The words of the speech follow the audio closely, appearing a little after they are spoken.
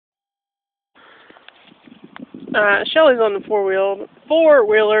Shelly's on the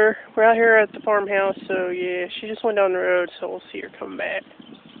four-wheeler. We're out here at the farmhouse, so yeah, she just went down the road, so we'll see her come back.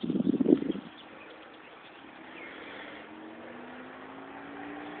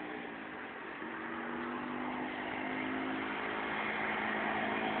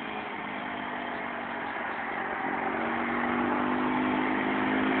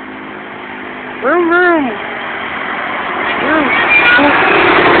 Vroom, vroom. Vroom.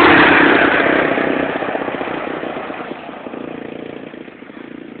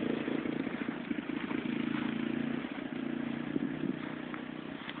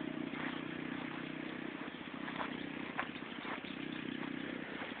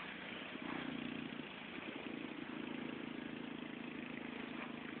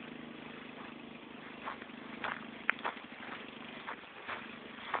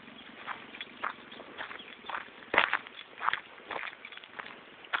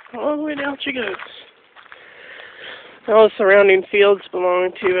 All the way down she goes. All the surrounding fields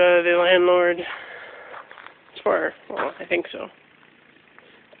belong to the landlord. As far, well, I think so.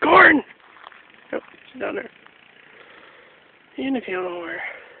 Corn! Oh, it's down there. And if you don't know where.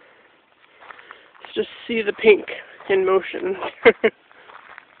 Let's just see the pink in motion.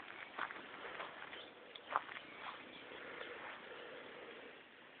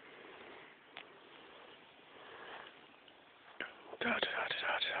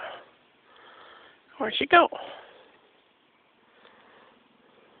 Where'd she go?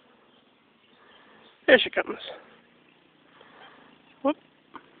 There she comes. Whoop.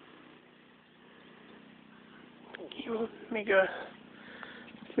 You make a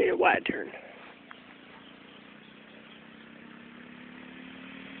wide turn.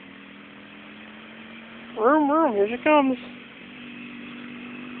 Vroom, vroom, here she comes.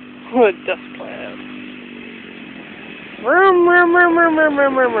 What a dust cloud. Vroom, vroom, vroom, vroom, vroom,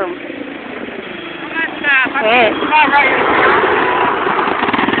 vroom, vroom, vroom. Alright.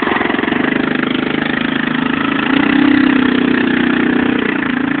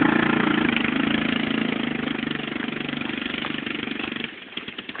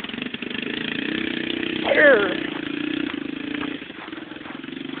 Fire!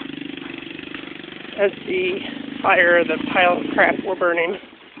 That's the fire of the pile of crap we're burning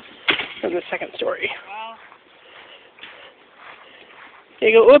from the second story. Wow. There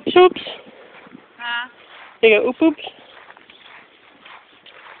you go, oops, oops. Huh? There you go, oop, oops.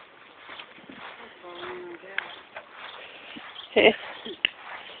 Hey.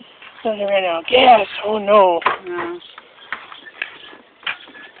 Nothing right now. Gas! Oh no. No.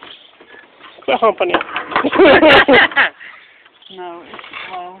 Quit humping it. No, it's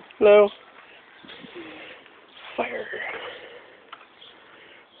low. Low. Fire.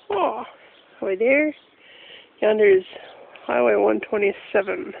 Oh, right there. Yonder is Highway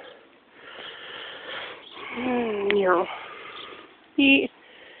 127. Yeah.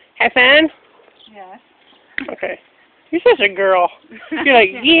 Have fun? Yes. Okay. You're such a girl. You're like,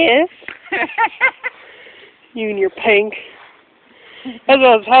 yes. You and your pink. As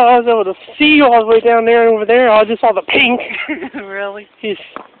I was able to see you all the way down there and over there, I just saw the pink. Really? Jeez.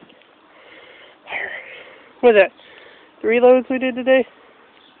 What is that? 3 loads we did today?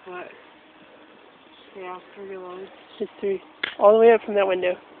 What? Yeah, 3 loads. Just 3. All the way up from that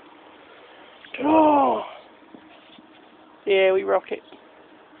window. Oh! Yeah, we rock it.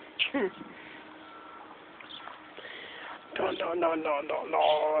 Don, don, don, don, don,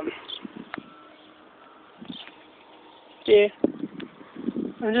 don. Yeah.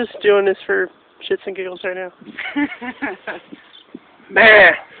 I'm just doing this for shits and giggles right now.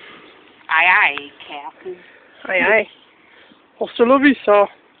 Bah! Aye, aye, Captain. Aye, aye. Hasta la vista.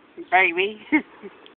 Baby.